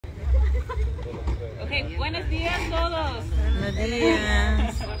Okay, buenos dias todos. Buenos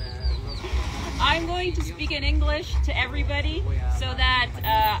dias. I'm going to speak in English to everybody so that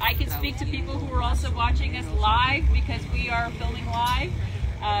I can speak to people who are also watching us live because we are filming live.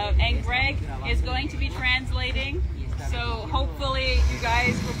 And Greg is going to be translating, so hopefully you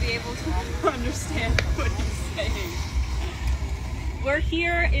guys will be able to understand what he's saying. We're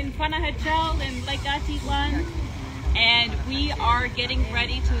here in Panajachel in Lake Atitlán, and we are getting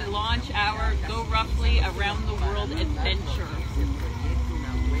ready to launch our GoRUFFLY Around the World adventure.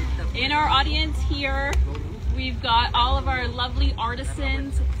 In our audience here, we've got all of our lovely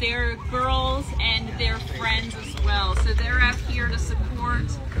artisans, their girls, and their friends as well. So they're out here to support,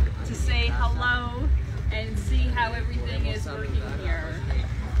 to say hello, and see how everything is working here.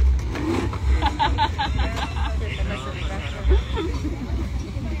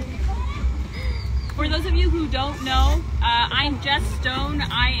 For those of you who don't know, I'm Jess Stone.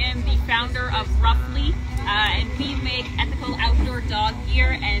 I am the founder of GoRUFFLY, and we make ethical outdoor dog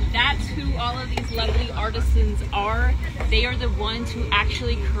gear, and that's who all of these lovely artisans are. They are the ones who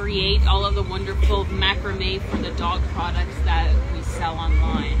actually create all of the wonderful macrame for the dog products that we sell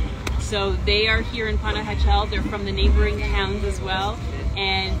online. So they are here in Panajachel. They're from the neighboring towns as well,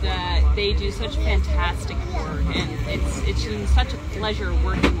 and they do such fantastic work, and it's been such a pleasure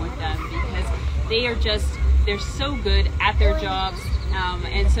working with them because they're so good at their jobs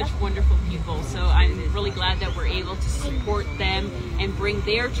and such wonderful people. So I'm really glad that we're able to support them and bring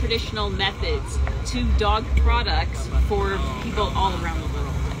their traditional methods to dog products for people all around the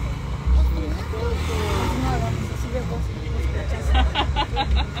world.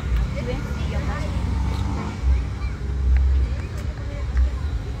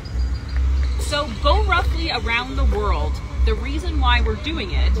 So GoRUFFLY Around the World. The reason why we're doing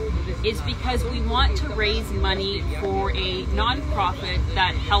it is because we want to raise money for a nonprofit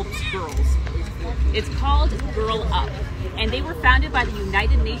that helps girls. It's called Girl Up, and they were founded by the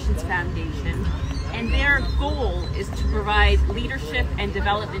United Nations Foundation, and their goal is to provide leadership and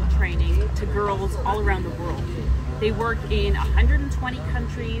development training to girls all around the world. They work in 120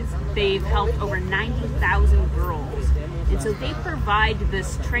 countries. They've helped over 90,000 girls. And so they provide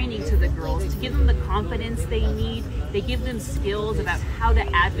this training to the girls to give them the confidence they need. They give them skills about how to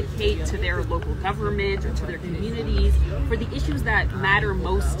advocate to their local government or to their communities for the issues that matter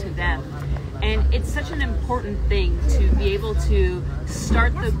most to them. And it's such an important thing to be able to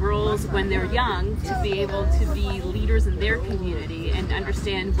start the girls when they're young to be able to be leaders in their community and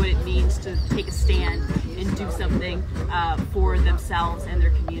understand what it means to take a stand and do something for themselves and their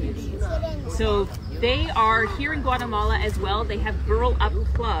communities. So they are here in Guatemala as well. They have Girl Up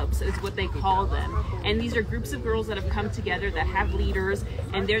clubs is what they call them. And these are groups of girls that have come together that have leaders,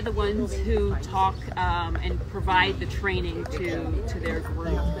 and they're the ones who talk and provide the training to their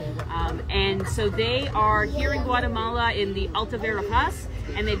group. And so they are here in Guatemala in the Alta Verapaz,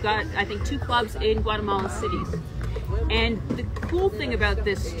 and they've got, I think, 2 clubs in Guatemala City. And the cool thing about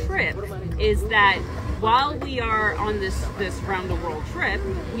this trip is that while we are on this round the world trip,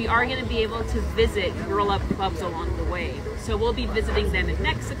 we are going to be able to visit Girl Up clubs along the way. So we'll be visiting them in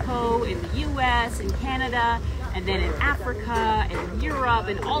Mexico, in the US, in Canada, and then in Africa, and Europe,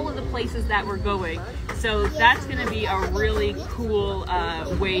 and all of the places that we're going. So that's going to be a really cool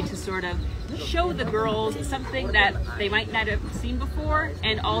way to sort of show the girls something that they might not have seen before,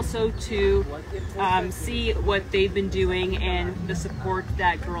 and also to see what they've been doing and the support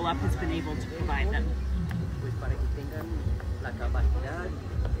that Girl Up has been able to provide them.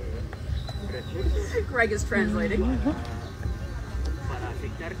 Greg is translating.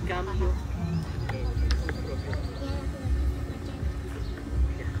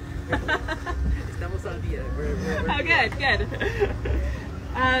 Oh, good, good.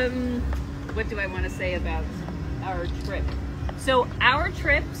 What do I want to say about our trip? So our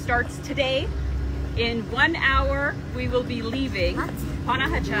trip starts today. In 1 hour, we will be leaving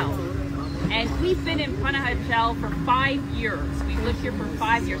Panajachel. And we've been in Panajachel for 5 years. We've lived here for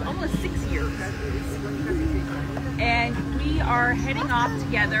 5 years, almost 6 years. And we are heading off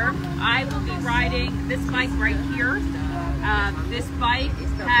together. I will be riding this bike right here. This bike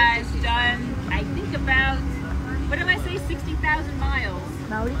has done, I think, about, what did I say, 60,000 miles.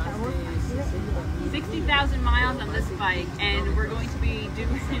 60,000 miles on this bike, and we're going to be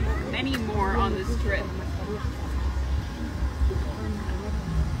doing many more on this trip.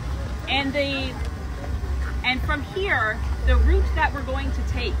 And from here, the route that we're going to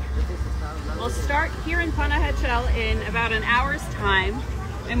take, we'll start here in Panajachel in about an hour's time,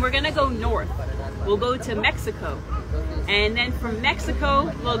 and we're going to go north. We'll go to Mexico, and then from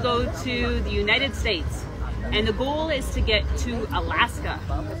Mexico, we'll go to the United States. And the goal is to get to Alaska.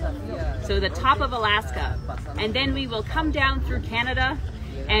 so the top of Alaska. And then we will come down through Canada,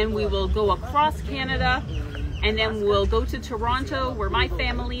 and we will go across Canada, and then we'll go to Toronto, where my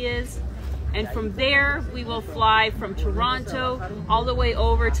family is. And from there, we will fly from Toronto all the way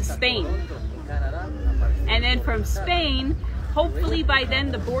over to Spain. And then from Spain, hopefully by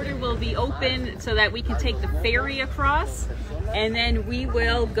then the border will be open so that we can take the ferry across. And then we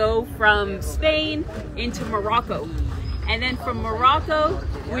will go from Spain into Morocco. And then from Morocco,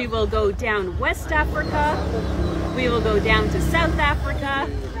 we will go down West Africa, we will go down to South Africa,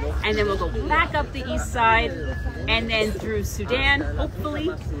 and then we'll go back up the east side, and then through Sudan,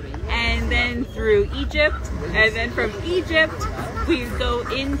 hopefully, and then through Egypt, and then from Egypt, we go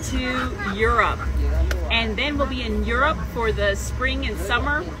into Europe. And then we'll be in Europe for the spring and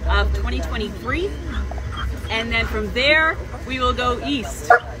summer of 2023. And then from there, we will go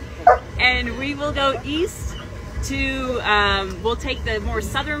east. And we will go east to, we'll take the more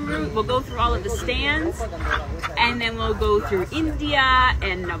southern route, we'll go through all of the stands, and then we'll go through India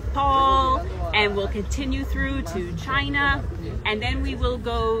and Nepal, and we'll continue through to China, and then we will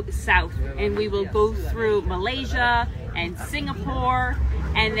go south, and we will go through Malaysia and Singapore,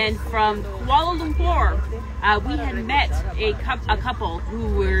 and then from Kuala Lumpur, we had met a couple who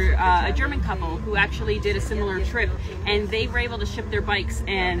were a German couple who actually did a similar trip, and they were able to ship their bikes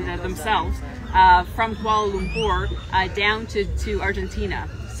and themselves from Kuala Lumpur down to Argentina.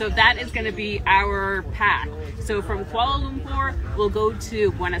 So that is going to be our path. So from Kuala Lumpur, we'll go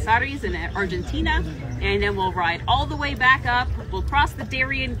to Buenos Aires in Argentina, and then we'll ride all the way back up. We'll cross the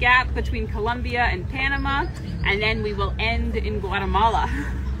Darien Gap between Colombia and Panama, and then we will end in Guatemala.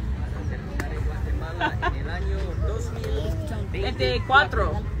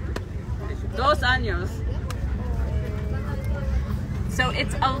 24. 2 años. So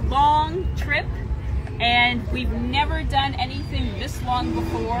it's a long trip, and we've never done anything this long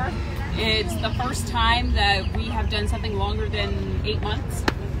before. It's the first time that we have done something longer than 8 months.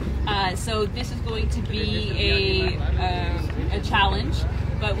 So this is going to be a challenge,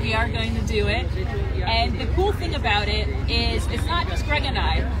 but we are going to do it. And the cool thing about it is it's not just Greg and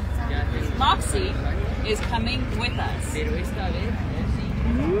I. Moxie is coming with us.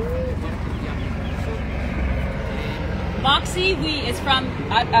 Moxie is from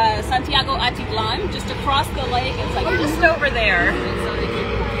Santiago Atitlan, just across the lake. It's like just over there.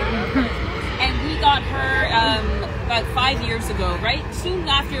 And we got her about 5 years ago, right? Soon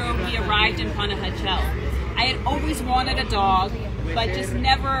after we arrived in Panajachel. I had always wanted a dog, but just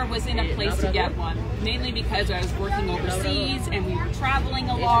never was in a place to get one. Mainly because I was working overseas and we were traveling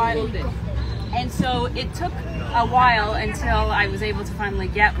a lot. And so it took a while until I was able to finally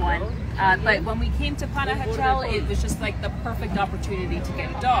get one. But when we came to Panajachel, it was just like the perfect opportunity to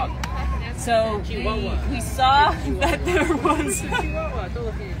get a dog. So we saw that there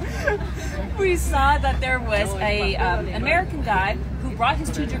was a American guy who brought his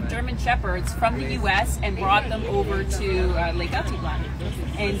 2 German Shepherds from the US and brought them over to Lake Atitlan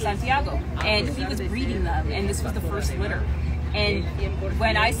in Santiago, and he was breeding them, and this was the first litter. And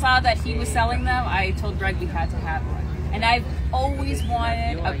when I saw that he was selling them, I told Greg we had to have one. And I've always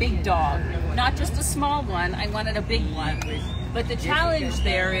wanted a big dog, not just a small one, I wanted a big one. But the challenge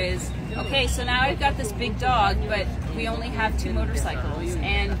there is, okay, so now I've got this big dog, but we only have 2 motorcycles,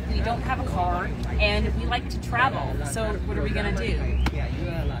 and we don't have a car, and we like to travel, so what are we gonna do?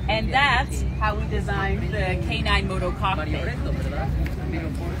 And that's how we designed the K9 Moto Cockpit.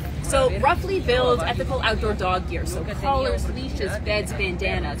 So GoRUFFLY builds ethical outdoor dog gear, so collars, leashes, beds,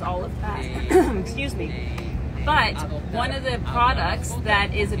 bandanas, all of that. Excuse me. But one of the products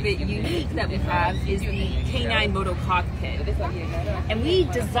that is a bit unique that we have is the K9 Moto Cockpit. And we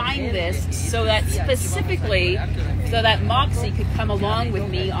designed this so that specifically so that Moxie could come along with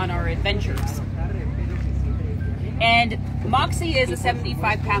me on our adventures. And Moxie is a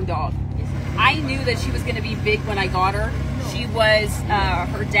 75-pound dog. I knew that she was going to be big when I got her. She was,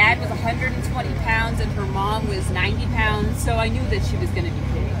 her dad was 120 pounds and her mom was 90 pounds, so I knew that she was going to be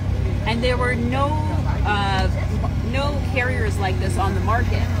big. And there were no carriers like this on the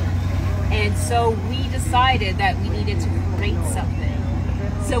market. And so we decided that we needed to create something.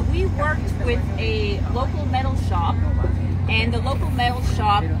 So we worked with a local metal shop, and the local metal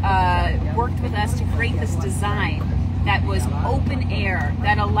shop worked with us to create this design that was open air,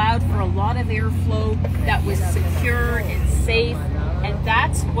 that allowed for a lot of airflow, that was secure and safe, and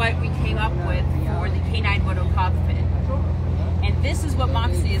that's what we came up with for the K9 Moto Cockpit. And this is what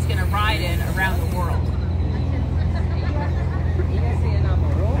Moxie is going to ride in around the world.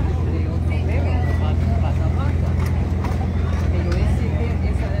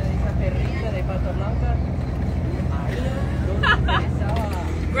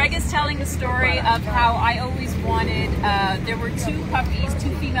 Greg is telling the story of how I always wanted, there were two puppies,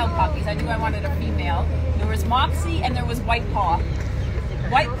 two female puppies. I knew I wanted a female. There was Moxie and there was White Paw.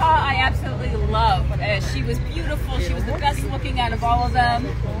 White Paw I absolutely love. She was beautiful. She was the best looking out of all of them.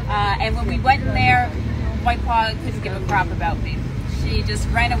 And when we went in there, White Paw couldn't give a crap about me. She just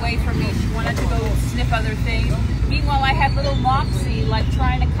ran away from me. She wanted to go sniff other things. Meanwhile, I had little Moxie like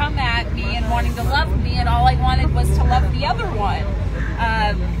trying to come at me and wanting to love me, and all I wanted was to love the other one.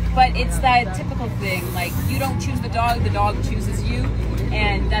 But it's that typical thing, like you don't choose the dog chooses you.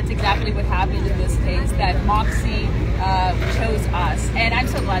 And that's exactly what happened in this case, that Moxie chose us. And I'm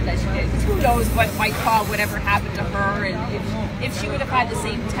so glad that she did, because who knows what White Paw would ever happen to her, and if she would have had the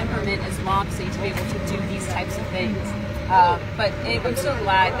same temperament as Moxie to be able to do these types of things. But I'm so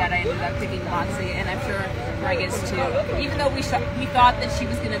glad that I ended up picking Moxie, and I'm sure Greg is too. Even though we thought that she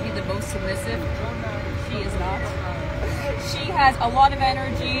was going to be the most submissive, she is not. She has a lot of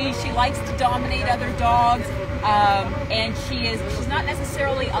energy. She likes to dominate other dogs, and she's not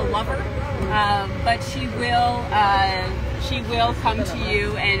necessarily a lover, but she will come to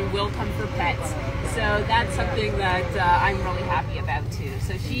you and will come for pets. So that's something that I'm really happy about too.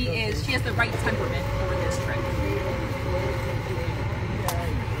 So she has the right temperament for this trip.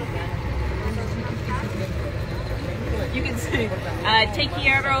 You can see,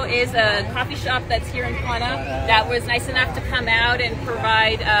 Tequiero is a coffee shop that's here in Pana that was nice enough to come out and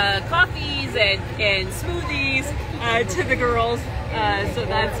provide coffees and smoothies to the girls. So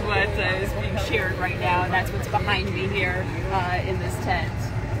that's what is being shared right now, and that's what's behind me here in this tent.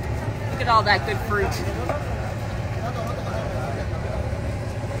 Look at all that good fruit.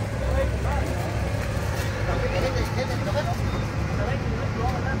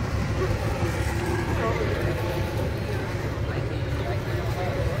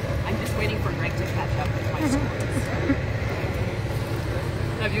 Waiting for Greg to catch up with my scores.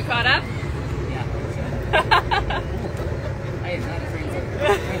 Have you caught up? Yeah. I am not freezing.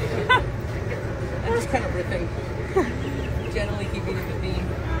 I'm just kind of ripping. Generally keeping it the theme.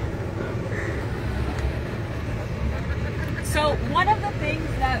 So one of the things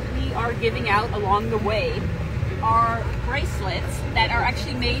that we are giving out along the way are bracelets that are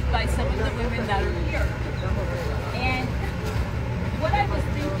actually made by some of the women that are here. And what I was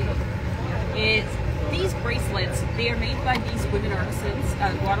thinking is these bracelets, they are made by these women artisans,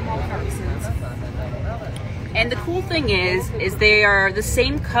 Guatemalan artisans. And the cool thing is they are the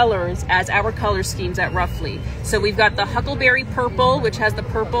same colors as our color schemes at Roughly. So we've got the Huckleberry Purple, which has the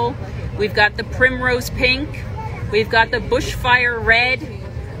purple. We've got the Primrose Pink. We've got the Bushfire Red.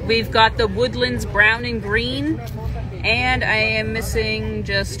 We've got the Woodlands Brown and Green. And I am missing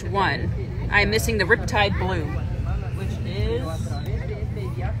just one. I'm missing the Riptide Blue, which is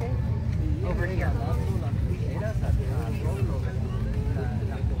over here.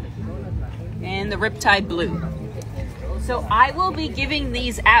 And the Riptide Blue. So I will be giving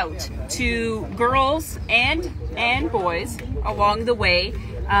these out to girls and boys along the way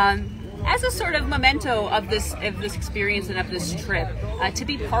as a sort of memento of this experience and of this trip, to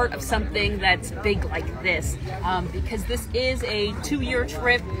be part of something that's big like this, because this is a 2-year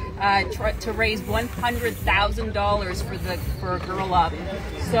trip to raise $100,000 for a Girl Up.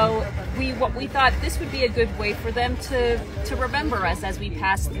 So we thought this would be a good way for them to remember us as we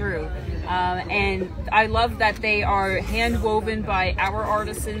pass through. And I love that they are hand woven by our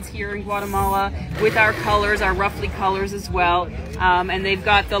artisans here in Guatemala with our colors, our Roughly colors as well. And they've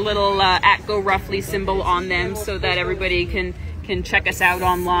got the little at GoRUFFLY symbol on them so that everybody can check us out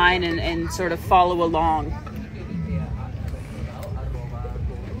online and sort of follow along.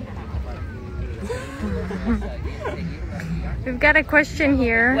 We've got a question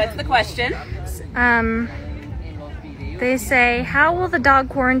here. What's the question? They say, how will the dog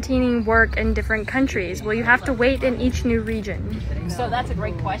quarantining work in different countries? Will you have to wait in each new region? So that's a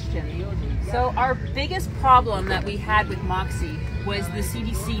great question. So our biggest problem that we had with Moxie was the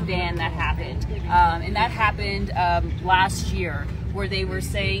CDC ban that happened. And that happened last year, where they were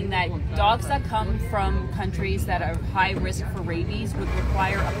saying that dogs that come from countries that are high risk for rabies would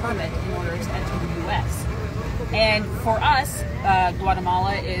require a permit in order to enter the US. And for us,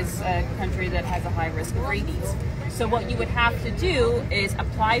 Guatemala is a country that has a high risk of rabies. So what you would have to do is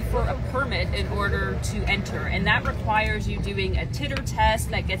apply for a permit in order to enter. And that requires you doing a titter test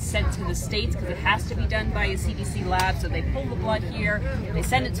that gets sent to the States, because it has to be done by a CDC lab. So they pull the blood here, they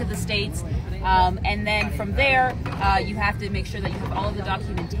send it to the States. And then from there, you have to make sure that you have all of the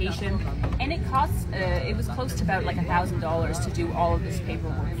documentation. And it costs, it was close to about like $1,000 to do all of this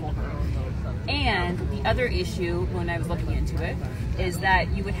paperwork for her. And the other issue, when I was looking into it, is that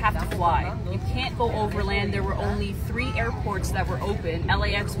you would have to fly. You can't go overland. There were only 3 airports that were open.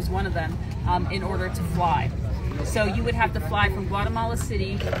 LAX was one of them, in order to fly. So you would have to fly from Guatemala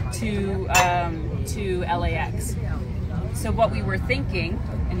City to LAX. So what we were thinking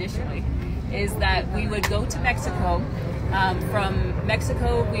initially is that we would go to Mexico. From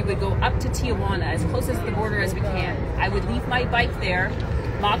Mexico, we would go up to Tijuana, as close as the border as we can. I would leave my bike there.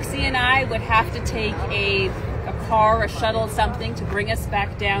 Moxie and I would have to take a car, a shuttle, something to bring us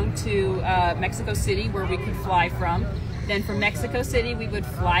back down to Mexico City, where we could fly from. Then from Mexico City, we would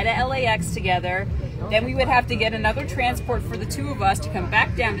fly to LAX together. Then we would have to get another transport for the 2 of us to come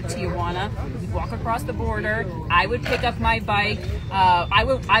back down to Tijuana. We'd walk across the border. I would pick up my bike. I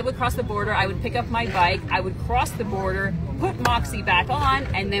would cross the border. I would pick up my bike. I would cross the border, put Moxie back on,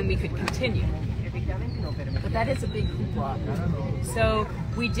 and then we could continue. But that is a big hoopla. So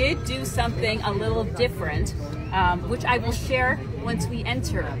we did do something a little different, which I will share once we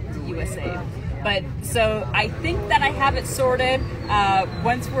enter the USA. But so I think that I have it sorted.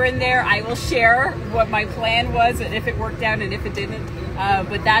 Once we're in there, I will share what my plan was and if it worked out and if it didn't.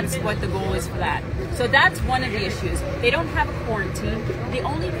 But that's what the goal is for that. So that's one of the issues. They don't have a quarantine. The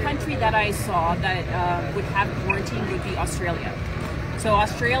only country that I saw that would have quarantine would be Australia. So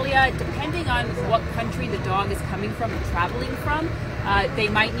Australia, depending on what country the dog is coming from and traveling from, they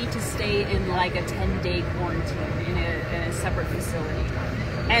might need to stay in like a 10-day quarantine in a separate facility.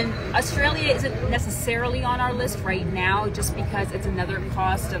 And Australia isn't necessarily on our list right now just because it's another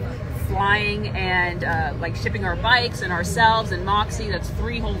cost of flying and like shipping our bikes and ourselves and Moxie. That's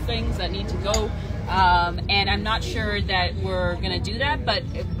 3 whole things that need to go. And I'm not sure that we're going to do that, but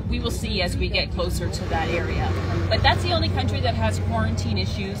we will see as we get closer to that area. But that's the only country that has quarantine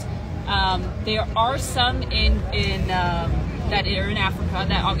issues. There are some that are in Africa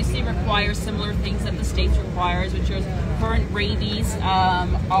that obviously require similar things that the States requires, which are current rabies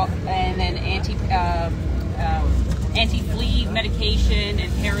and then anti-flea medication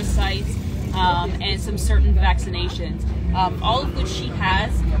and parasites and some certain vaccinations, all of which she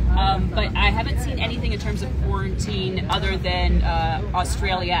has. But I haven't seen anything in terms of quarantine other than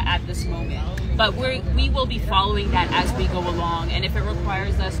Australia at this moment. But we will be following that as we go along, and if it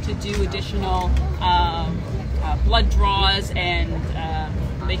requires us to do additional blood draws and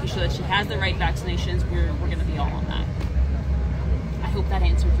making sure that she has the right vaccinations, we're going to be all on that. I hope that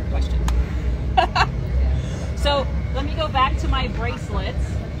answered your question. So let me go back to my bracelets.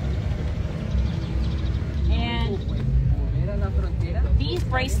 And these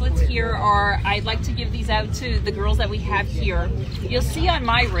bracelets here are, I'd like to give these out to the girls that we have here. You'll see on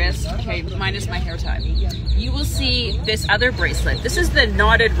my wrist, okay, minus my hair tie, you will see this other bracelet. This is the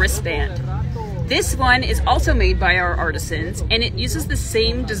knotted wristband. This one is also made by our artisans, and it uses the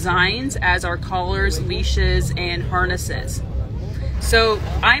same designs as our collars, leashes, and harnesses. So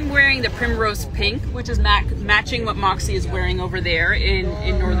I'm wearing the primrose pink, which is matching what Moxie is wearing over there in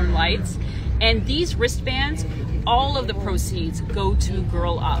Northern Lights. And these wristbands, all of the proceeds go to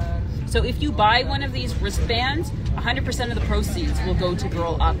Girl Up. So if you buy one of these wristbands, 100% of the proceeds will go to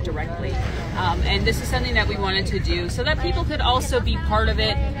Girl Up directly. And this is something that we wanted to do so that people could also be part of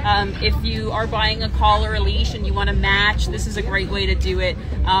it. If you are buying a collar or a leash and you want to match, this is a great way to do it.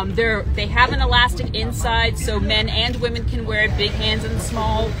 They have an elastic inside, so men and women can wear it, big hands and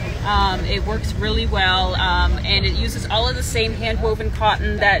small. It works really well, and it uses all of the same hand-woven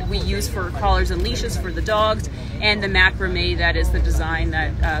cotton that we use for collars and leashes for the dogs, and the macrame that is the design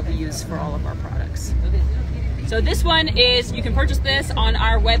that we use for all of our products. So this one is, you can purchase this on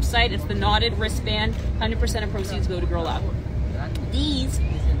our website. It's the knotted wristband. 100% of proceeds go to Girl Up. These,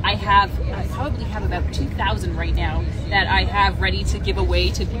 I probably have about 2,000 right now that I have ready to give away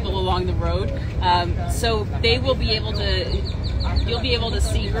to people along the road. So they will be able to, you'll be able to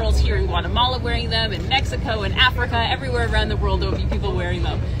see girls here in Guatemala wearing them, in Mexico and Africa, everywhere around the world there will be people wearing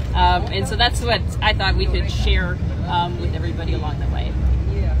them. And so that's what I thought we could share with everybody along the way.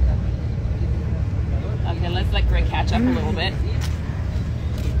 Okay, let's let Greg catch up a little bit.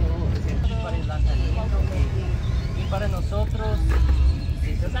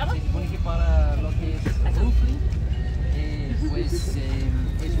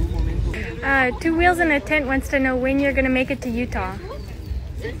 Two Wheels in a Tent wants to know when you're going to make it to Utah.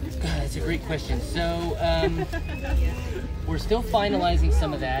 That's a great question. So we're still finalizing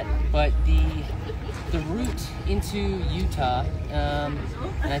some of that, but the route into Utah,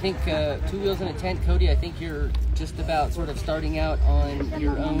 and I think Two Wheels in a Tent, Cody, I think you're just about sort of starting out on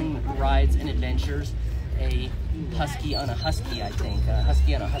your own rides and adventures. A husky on a husky, I think. A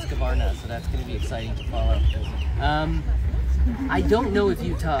husky on a Husqvarna, so that's going to be exciting to follow. I don't know if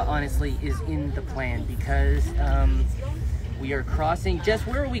Utah, honestly, is in the plan because we are crossing. Jess,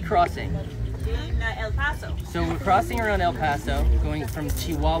 where are we crossing? In El Paso. So we're crossing around El Paso, going from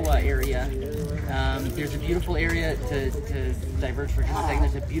Chihuahua area. There's a beautiful area, to diverge for just a second,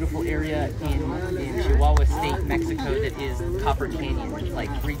 there's a beautiful area in Chihuahua State, Mexico that is Copper Canyon. It's like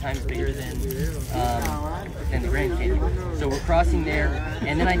 3 times bigger than the Grand Canyon. So we're crossing there,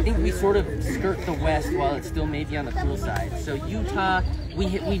 and then I think we sort of skirt the west while it's still maybe on the cool side. So Utah,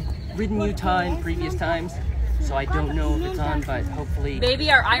 we've ridden Utah in previous times. So I don't know if it's on, but hopefully...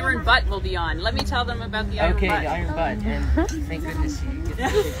 Maybe our iron butt will be on. Let me tell them about the iron butt. Okay, the iron butt. And thank goodness you get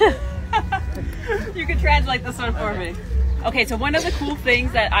to You can translate this one for me. Okay, so one of the cool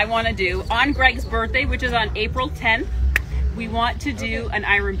things that I want to do on Greg's birthday, which is on April 10th, we want to do an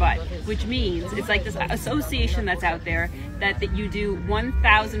iron butt, which means it's like this association that's out there that you do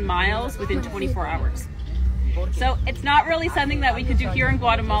 1,000 miles within 24 hours. So it's not really something that we could do here in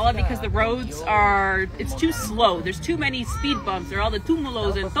Guatemala because the roads it's too slow. There's too many speed bumps. There are all the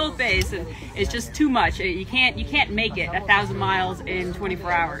tumulos and topes, and it's just too much. You can't make it 1,000 miles in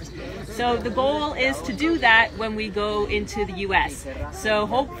 24 hours. So the goal is to do that when we go into the US. So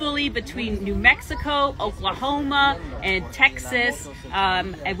hopefully between New Mexico, Oklahoma, and Texas,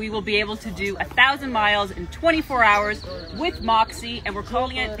 and we will be able to do 1,000 miles in 24 hours with Moxie, and we're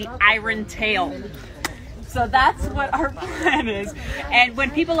calling it the Iron Tail. So that's what our plan is. And when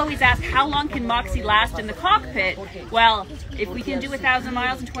people always ask, how long can Moxie last in the cockpit? Well, if we can do 1,000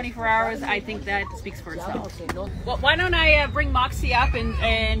 miles in 24 hours, I think that speaks for itself. Well, why don't I bring Moxie up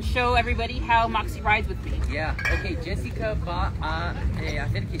and show everybody how Moxie rides with me? Yeah, okay, Jessica va a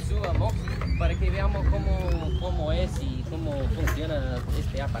hacer que suba Moxie para que veamos cómo es y cómo funciona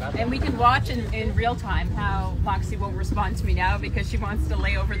este aparato. And we can watch in real time how Moxie won't respond to me now because she wants to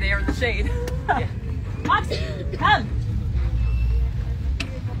lay over there in the shade. Yeah. Moxie, come!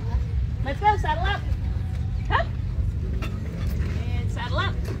 Let's go, saddle up. Come. And saddle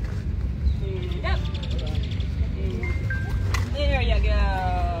up. Yep. There you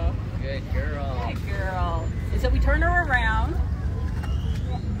go. Good girl. Good girl. And so we turn her around.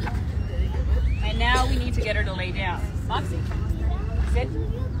 And now we need to get her to lay down. Moxie, sit.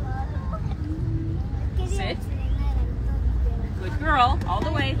 Sit. Good girl. All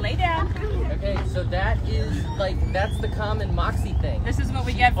the way. Lay down. Okay, so that's the common Moxie thing. This is what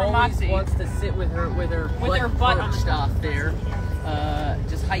we get from Moxie. She always wants to sit with her butt perched off there,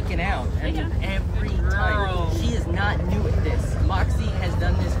 just hiking out. And every time, she is not new at this. Moxie has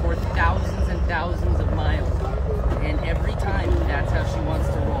done this for thousands and thousands of miles, and every time that's how she wants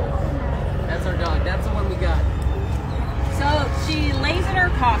to roll. That's our dog. That's the one we got. So she lays in her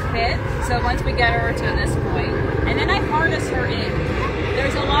cockpit. So once we get her to this point, and then I harness her in.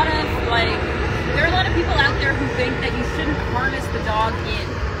 There's a lot of there are a lot of people out there who think that you shouldn't harness the dog in.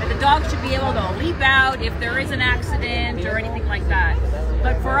 That the dog should be able to leap out if there is an accident or anything like that.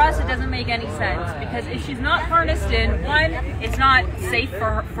 But for us, it doesn't make any sense because if she's not harnessed in, one, it's not safe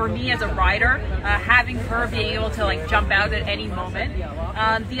for me as a rider, having her being able to jump out at any moment.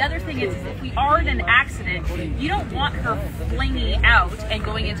 The other thing is if we are in an accident, you don't want her flinging out and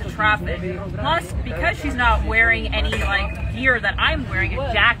going into traffic. Plus, because she's not wearing any gear that I'm wearing,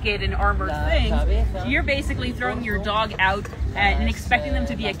 a jacket and armored things, you're basically throwing your dog out and expecting them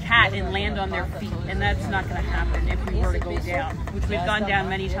to be a cat and land on their feet, and that's not going to happen if we were to go down, which we've gone down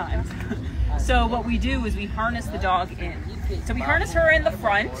many times. So what we do is we harness the dog in. So we harness her in the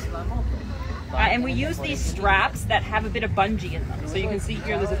front, and we use these straps that have a bit of bungee in them. So you can see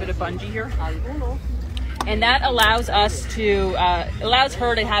here there's a bit of bungee here. And that allows us to, allows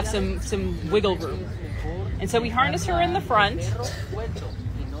her to have some wiggle room. And so we harness her in the front,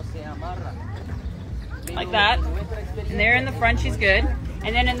 like that. And there in the front, she's good.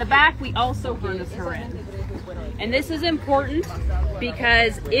 And then in the back, we also harness her in. And this is important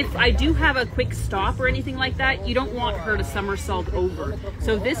because if I do have a quick stop or anything like that, you don't want her to somersault over.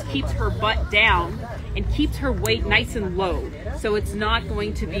 So this keeps her butt down and keeps her weight nice and low. So it's not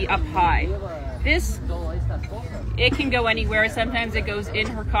going to be up high. This, it can go anywhere. Sometimes it goes in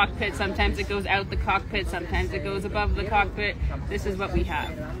her cockpit, sometimes it goes out the cockpit, sometimes it goes above the cockpit. This is what we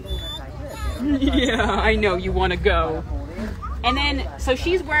have. Yeah, I know you want to go. And then, so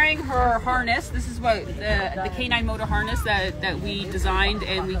she's wearing her harness. This is what the canine motor harness that we designed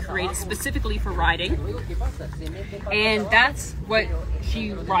and we created specifically for riding. And that's what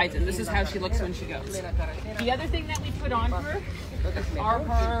she rides in. This is how she looks when she goes. The other thing that we put on her are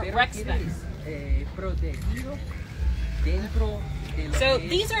her rec specs. So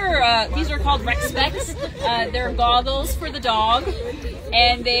these are called rec specs. They're goggles for the dog,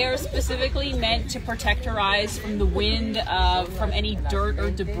 and they are specifically meant to protect her eyes from the wind, from any dirt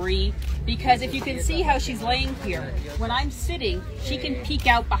or debris. Because if you can see how she's laying here, when I'm sitting, she can peek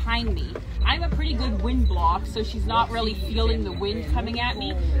out behind me. I'm a pretty good wind block, so she's not really feeling the wind coming at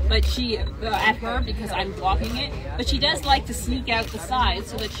me, but at her because I'm blocking it. But she does like to sneak out the sides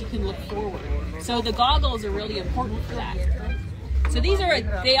so that she can look forward. So the goggles are really important for that. So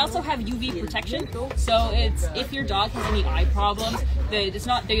they also have UV protection. So it's if your dog has any eye problems,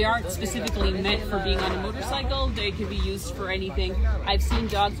 they aren't specifically meant for being on a motorcycle. They can be used for anything. I've seen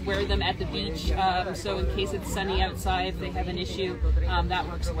dogs wear them at the beach, so in case it's sunny outside, if they have an issue, that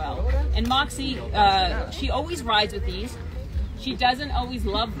works well. And Moxie, she always rides with these. She doesn't always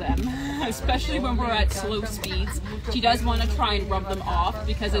love them, especially when we're at slow speeds. She does want to try and rub them off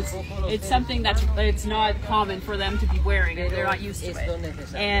because it's something it's not common for them to be wearing. They're not used to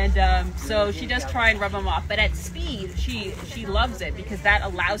it, and so she does try and rub them off. But at speed, she loves it because that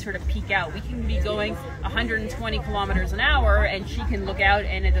allows her to peek out. We can be going 120 kilometers an hour, and she can look out,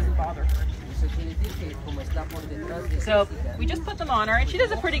 and it doesn't bother her. So we just put them on her, and she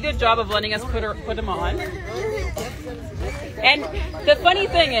does a pretty good job of letting us put them on. And the funny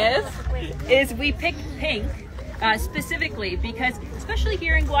thing is we picked pink specifically because, especially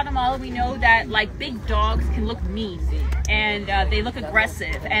here in Guatemala, we know that like big dogs can look mean and they look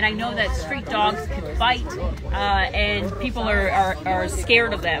aggressive. And I know that street dogs can bite, and people are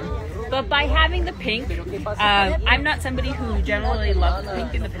scared of them. But by having the pink, I'm not somebody who generally loved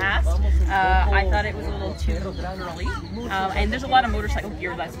pink in the past. I thought it was a little too girly. And there's a lot of motorcycle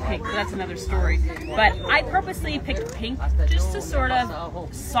gear that's pink, but that's another story. But I purposely picked pink just to sort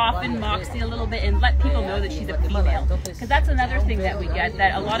of soften Moxie a little bit and let people know that she's a female. Because that's another thing that we get,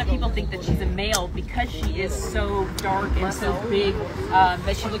 that a lot of people think that she's a male because she is so dark and so big,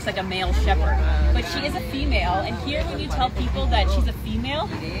 that she looks like a male shepherd. But she is a female, and here when you tell people that she's a female,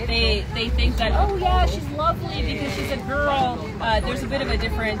 they think that, oh yeah, she's lovely because she's a girl. There's a bit of a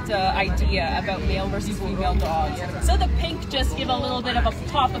different idea about male versus female dogs. So the pink just give a little bit of a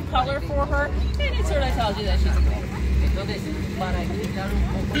pop of color for her, and it sort of tells you that she's a girl.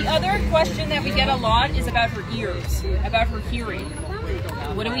 The other question that we get a lot is about her ears, about her hearing.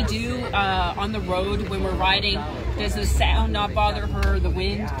 What do we do on the road when we're riding? Does the sound not bother her, the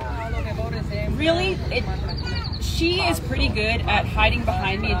wind? Really, she is pretty good at hiding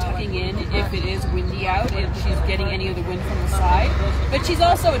behind me and tucking in if it is windy out and she's getting any of the wind from the side. But she's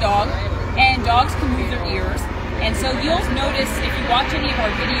also a dog, and dogs can move their ears. And so you'll notice if you watch any of our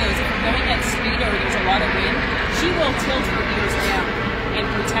videos, if we're going at speed or there's a lot of wind, she will tilt her ears down and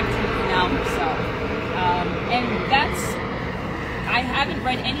protect her canal herself. I haven't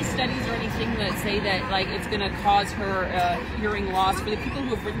read any studies or anything that say that like it's going to cause her hearing loss. For the people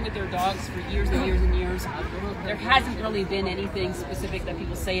who have ridden with their dogs for years and years and years, there hasn't really been anything specific that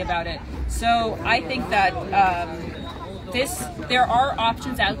people say about it. So I think that there are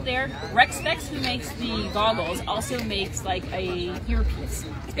options out there. Rexpex, who makes the goggles, also makes like a earpiece.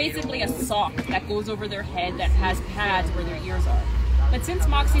 It's basically a sock that goes over their head that has pads where their ears are. But since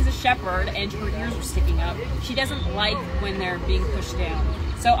Moxie's a shepherd and her ears are sticking up, she doesn't like when they're being pushed down.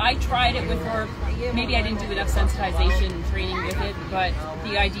 So I tried it with her. Maybe I didn't do enough sensitization and training with it, but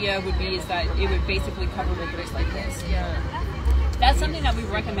the idea would be is that it would basically cover her ears like this. That's something that we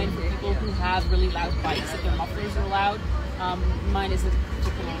recommend for people who have really loud bikes, if their mufflers are loud. Mine isn't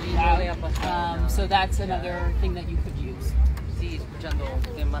particularly loud, so that's another thing that you could use. Sí, escuchando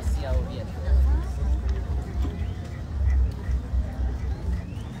demasiado bien.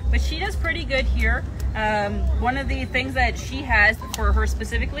 But she does pretty good here. One of the things that she has for her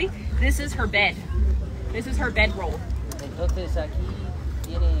specifically, this is her bed. This is her bedroll. Entonces aquí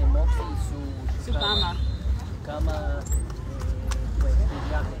tiene Moxie su cama. Cama, pues,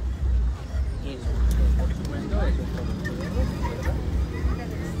 pijama. ¿Y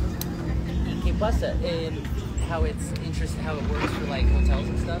qué pasa? How it's interesting, how it works for like hotels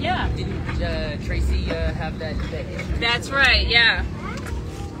and stuff. Yeah. Didn't Tracy have that issue? That's right. Yeah.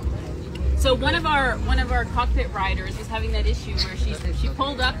 So one of our cockpit riders was having that issue where she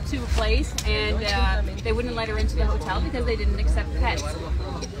pulled up to a place and they wouldn't let her into the hotel because they didn't accept pets.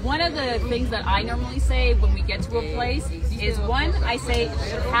 One of the things that I normally say when we get to a place, you is one, I say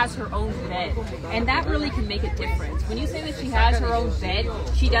she has her own bed, and that really can make a difference. When you say that she has her own bed,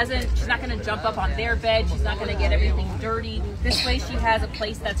 she's not going to jump up on their bed, she's not going to get everything dirty. This way she has a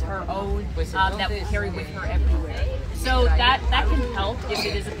place that's her own, that we carry with her everywhere. So that can help if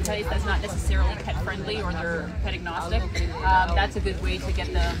it is a place that's not necessarily pet friendly or they're pet agnostic. That's a good way to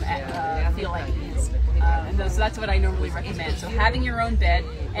get them feel like ease. So that's what I normally recommend. So having your own bed,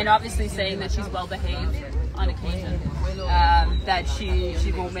 and obviously saying that she's well behaved on occasion, that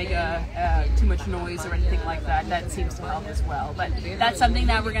she won't make too much noise or anything like that. That seems to help as well. But that's something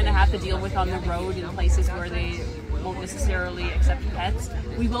that we're going to have to deal with on the road in places where they won't necessarily accept pets.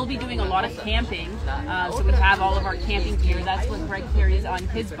 We will be doing a lot of camping, so we have all of our camping gear. That's what Greg carries on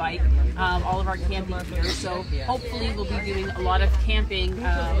his bike, all of our camping gear. So hopefully we'll be doing a lot of camping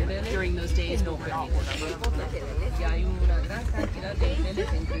during those days when we're not working.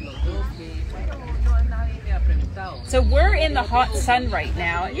 So we're in the hot sun right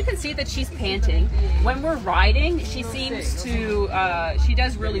now, and you can see that she's panting. When we're riding, she seems to, she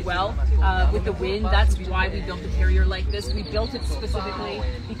does really well with the wind. That's why we built a carrier like this. We built it specifically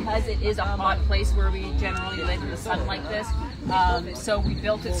because it is a hot place where we generally live in the sun like this. So we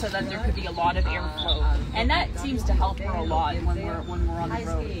built it so that there could be a lot of airflow, and that seems to help her a lot when we're on the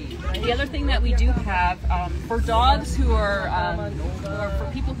road. The other thing that we do have for dogs who are, or for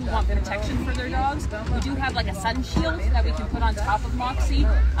people who want protection for their dogs, we do have like a sun shield that we can put on top of Moxie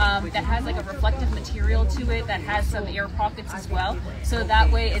that has like a reflective material to it that has some air pockets as well. So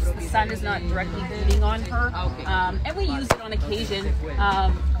that way the sun is not directly beating on her. And we use it on occasion.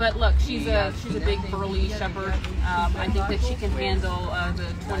 But look, she's a big burly shepherd. I think that she can handle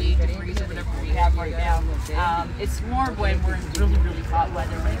the 28 degrees or whatever we have right now. It's more when we're in really, really hot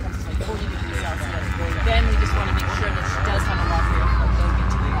weather, when it comes to like 40 degrees Celsius. Then we just want to make sure that she does have a lot of airflow. Don't get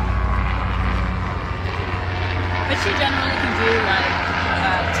too hot. But she generally can do like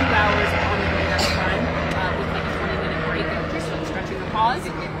 2 hours on the road at a time with like a 20-minute break, just like stretching her paws,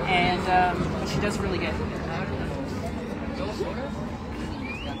 and she does really good.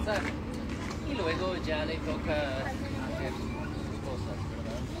 Y luego ya le toca hacer sus cosas,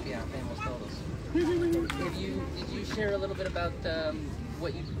 ¿verdad? Que hacemos todos. Did you share a little bit about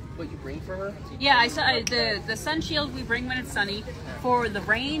what you bring for her? Yeah, I saw the sun shield we bring when it's sunny. For the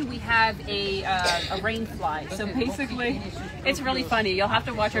rain, we have a rain fly. So basically, it's really funny. You'll have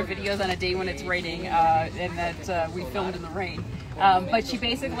to watch our videos on a day when it's raining, and that we filmed in the rain. But she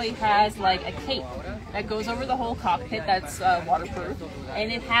basically has like a cape that goes over the whole cockpit that's waterproof, and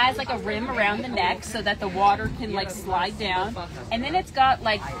it has like a rim around the neck so that the water can like slide down, and then it's got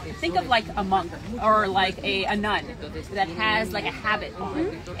like, think of like a monk or like a nun that has like a habit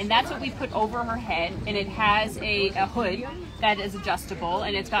on, and that's what we put over her head, and it has a hood that is adjustable,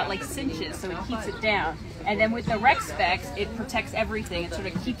 and it's got like cinches so it keeps it down, and then with the rec specs it protects everything. It sort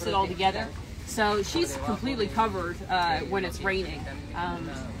of keeps it all together. So she's completely covered when it's raining.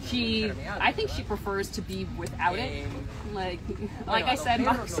 I think she prefers to be without it. Like I said,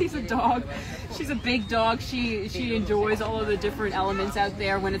 Moxie's a dog. She's a big dog. She enjoys all of the different elements out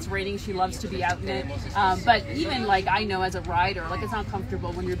there. When it's raining, she loves to be out in it. But even like I know as a rider, like it's not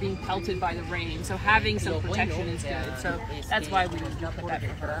comfortable when you're being pelted by the rain. So having some protection is good. So that's why we put that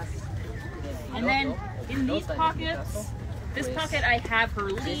for her. And then in these pockets, this pocket I have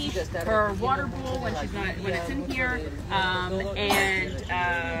her leash, her water bowl when it's in here, and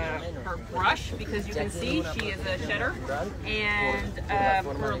her brush, because you can see she is a shedder, and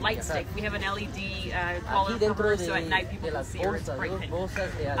her light stick. We have an LED collar for her, so at night people can see her. It's bright pink.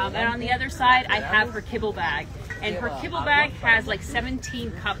 And on the other side I have her kibble bag, and her kibble bag has like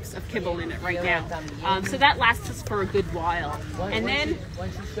 17 cups of kibble in it right now, so that lasts us for a good while. And then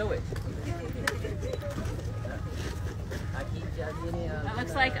it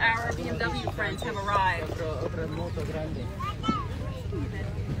looks like our BMW friends have arrived.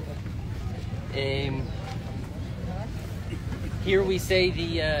 Here we say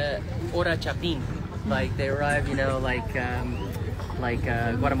the hora chapin, like they arrive, you know, like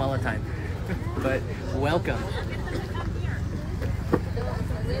Guatemala time. But welcome.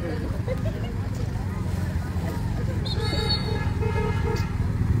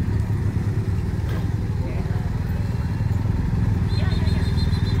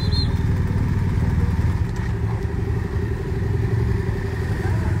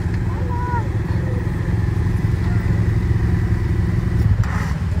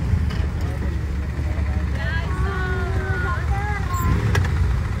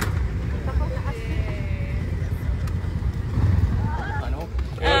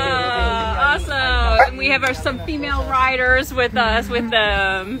 We have some female riders with us with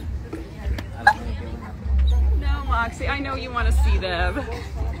them. No, Moxie, I know you want to see them.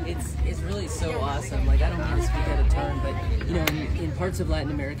 It's really so awesome. Like, I don't mean to speak out of turn, but you know, in parts of Latin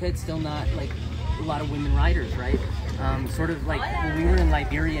America, it's still not like a lot of women riders, right? Sort of like when we were in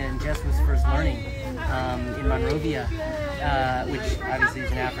Liberia and Jess was first learning in Monrovia, which obviously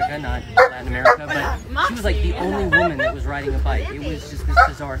is in Africa, not Latin America, but she was like the only woman that was riding a bike. It was just this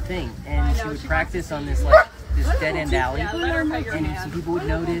bizarre thing, and she would practice on this like this dead end alley, and some people would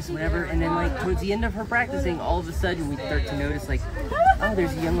notice, whatever, and then like towards the end of her practicing, all of a sudden we'd start to notice like, oh,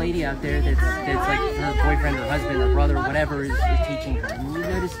 there's a young lady out there that's like her boyfriend or husband or brother or whatever is teaching her, and we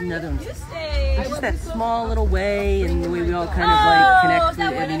noticed another one. Just that small little way, and the way we all kind of like connect with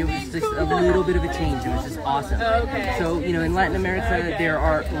it. I mean, it was just a little bit of a change. It was just awesome. So, you know, in Latin America, there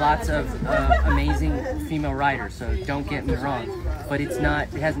are lots of amazing female riders, so don't get me wrong. But it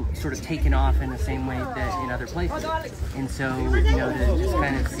hasn't sort of taken off in the same way that in other places. And so, you know, to just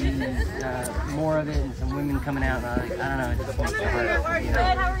kind of see more of it and some women coming out, like, I don't know, it just makes the heart, you know,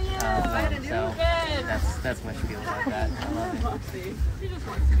 so that's my spiel about that. I love it.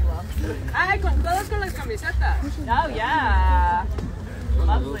 Oh yeah,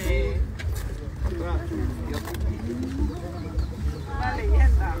 lovely.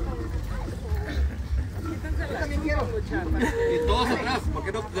 Y todos atrás, ¿por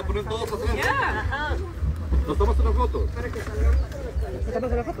qué no se ponen todos atrás? Yeah. ¿Nos tomas una foto?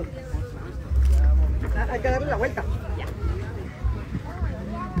 ¿Estamos en la foto? Hay que darle la vuelta.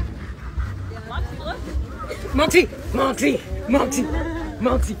 Moxie, Moxie, Moxie,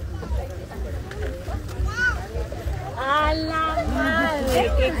 Moxie. A la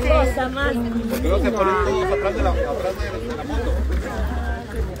madre, qué cosa más. ¿Por qué no se ponen todos atrás de la moto?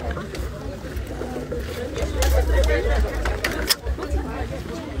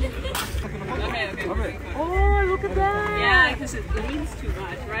 Okay. Oh, look at that. Yeah, because it leans too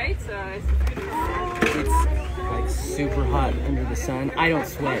much, right? So it's It's like super hot under the sun. I don't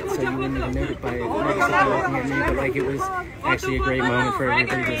sweat, so you wouldn't even notice it by looking at me, but like it was actually a great moment for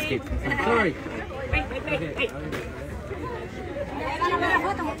everybody to escape from sun. Sorry. Wait.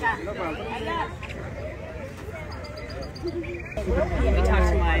 Let me talk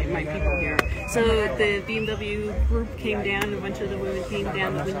to my people here. So the BMW group came down, a bunch of the women came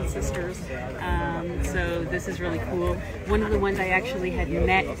down, the Women Sisters. So this is really cool. One of the ones I actually had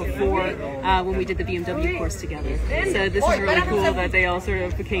met before when we did the BMW course together. So this is really cool that they all sort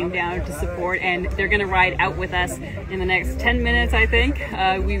of came down to support, and they're going to ride out with us in the next 10 minutes, I think.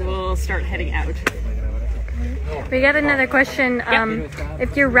 We will start heading out. We got another question.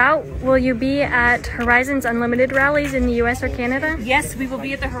 If you route, will you be at Horizons Unlimited rallies in the US or Canada? Yes, we will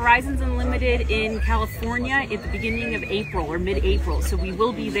be at the Horizons Unlimited in California at the beginning of April or mid-April. So we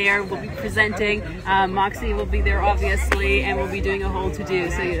will be there, we'll be presenting. Moxie will be there obviously, and we'll be doing a whole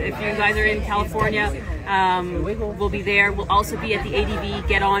to-do. So if you guys are in California, we'll be there. We'll also be at the ADV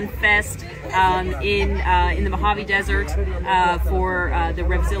Get On Fest in the Mojave Desert for the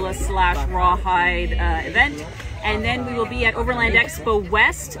Revzilla / Rawhide event. And then we will be at Overland Expo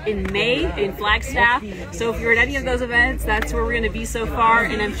West in May in Flagstaff. So if you're at any of those events, that's where we're going to be so far.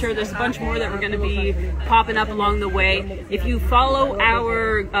 And I'm sure there's a bunch more that we're going to be popping up along the way. If you follow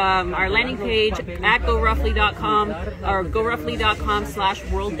our landing page at GoRuffly.com or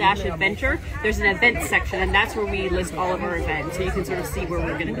GoRuffly.com/world-adventure, there's an event section, and that's where we list all of our events. So you can sort of see where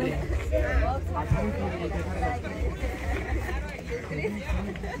we're going to be.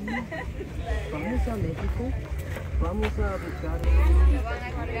 Vamos a buscar.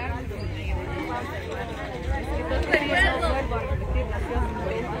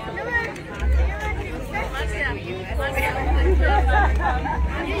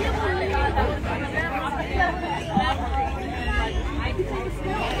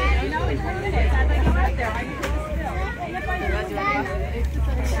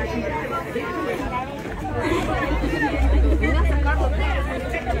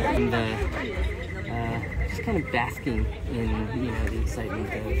 And just kind of basking in, you know, the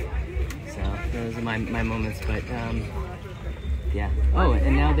excitement of. So those are my moments, but yeah. Oh,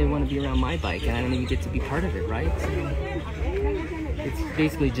 and now they want to be around my bike, and I don't even get to be part of it, right? So it's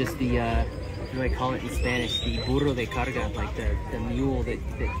basically just the what do I call it in Spanish? The burro de carga, like the mule that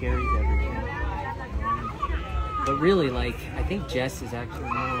carries everything. But really, like, I think Jess is actually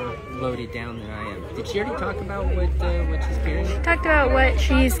more loaded down than I am. Did she already talk about what she's carrying? She talked about what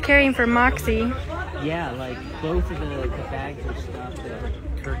she's carrying for Moxie. Yeah, like both of the bags are stuffed.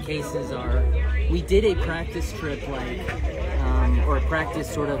 Her cases are. We did a practice trip, like, or a practice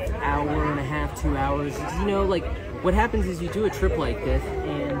sort of hour and a half, 2 hours. You know, like what happens is you do a trip like this,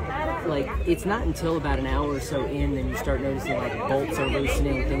 and like, it's not until about an hour or so in then you start noticing like bolts are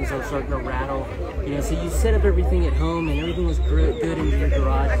loosening, things are starting to rattle. You know, so you set up everything at home and everything was good in your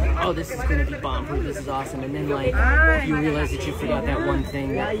garage. Like, oh, this is going to be bomb-proof, this is awesome. And then like you realize that you forgot that one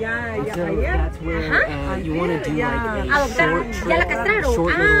thing. And so that's where you want to do like a short trip,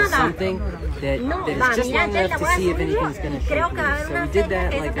 short little something that is just long enough to see if anything's going to shake loose. So we did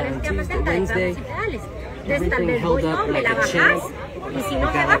that like on Tuesday, Wednesday. Everything held up like a champ. We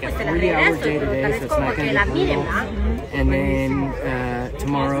got like a 3-hour day today, so it's not going to be brutal. And then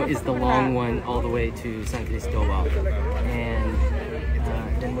tomorrow is the long one all the way to San Cristobal. And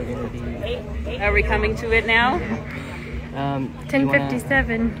then we're going to be... Are we coming to it now?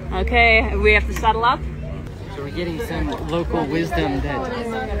 10:57. Okay, we have to settle up. So we're getting some local wisdom that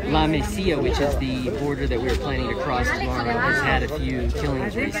La Mesilla, which is the border that we were planning to cross tomorrow, has had a few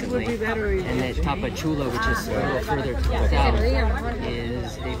killings recently. And that Tapachula, which is a little further to the south,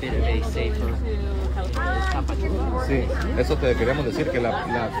 is a bit of a safer. Sí, eso te queríamos decir, que la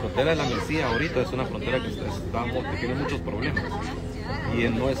frontera de la Mesilla ahorita es una frontera que tiene muchos problemas y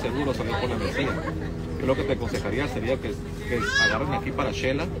no es seguro salir por la Mesilla. Yo lo que te aconsejaría sería que agarren aquí para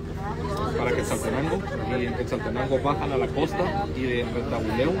Shela, para que Saltenango, y en Saltenango bajan a la costa y de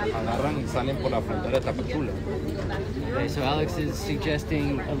Retabuleu agarran y salen por la frontera de Tapachula. Okay, so Alex is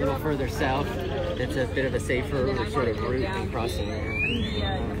suggesting a little further south. That's a bit of a safer sort of route than crossing there.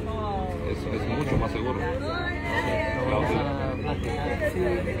 Eso es mucho más seguro.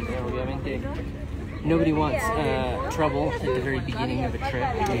 Obviamente, nobody wants trouble at the very beginning of a trip.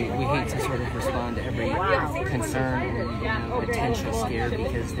 We hate to sort of respond to every concern or potential scare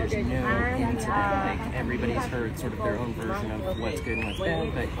because there's no end to that. Like, everybody's heard sort of their own version of what's good and what's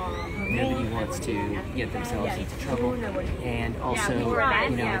bad, but nobody wants to get themselves into trouble. And also,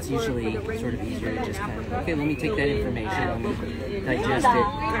 you know, it's usually sort of easier to just kind of, okay, let me take that information, let me digest it,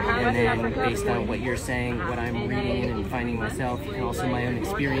 and then based on what you're saying, what I'm reading and finding myself, and also my own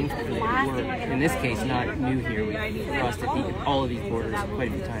experience, because we're, in this case, not new here. We've crossed all of these borders quite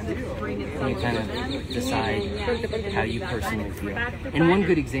a few times. And you kind of decide how you personally feel. And one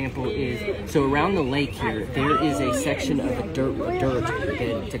good example is, so around the lake here, there is a section of dirt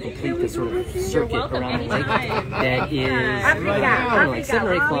to complete the sort of circuit around the lake that is, I don't know, like 7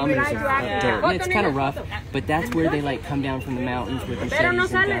 or 8 kilometers of dirt. And it's kind of rough, but that's where they like come down from the mountains with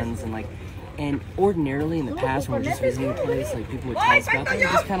machetes and guns and like. And ordinarily in the past when we're just visiting a place, like people would tell us about that, we're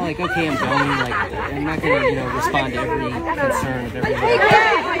just kind of like, okay, I'm going, like I'm not going to, you know, respond to every concern of everyone.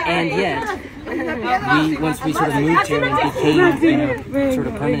 And yet, once we sort of moved here and became, you know, sort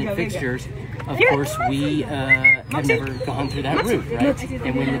of permanent fixtures, of course we have never gone through that route, right?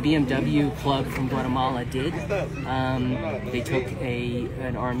 And when the BMW club from Guatemala did, they took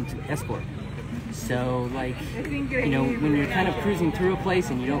an armed escort. So, like, you know, when you're kind of cruising through a place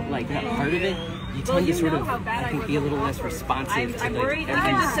and you don't, like, not part of it, you tend to sort of, I think, be a little less responsive to, like, every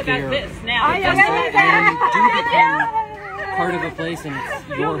scare. And you do become part of a place and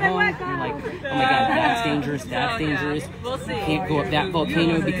it's your home, and you're like, oh my god, that's dangerous, you can't go up that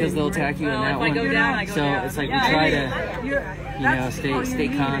volcano because they'll attack you in that one. So it's like we try to, you know, stay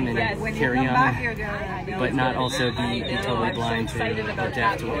calm and carry on, but not also be totally blind to or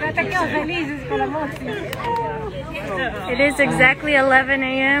deaf to what people say. It is exactly 11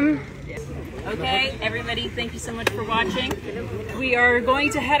 a.m. Okay, everybody, thank you so much for watching. We are going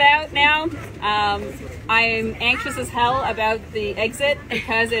to head out now. I'm anxious as hell about the exit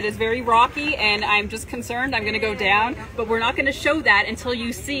because it is very rocky and I'm just concerned I'm going to go down, but we're not going to show that until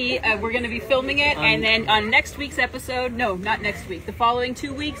you see, we're going to be filming it, and then on next week's episode, no, not next week, the following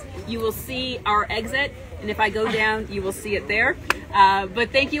 2 weeks, you will see our exit, and if I go down, you will see it there.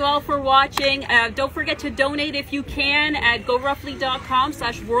 But thank you all for watching. Don't forget to donate if you can at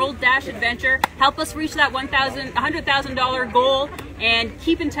GoRuffly.com/world-adventure. Help us reach that $100,000 goal, and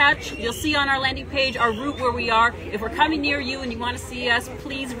keep in touch. You'll see on our landing page our route where we are. If we're coming near you and you want to see us,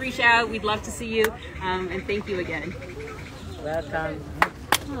 please reach out. We'd love to see you. And thank you again. Welcome.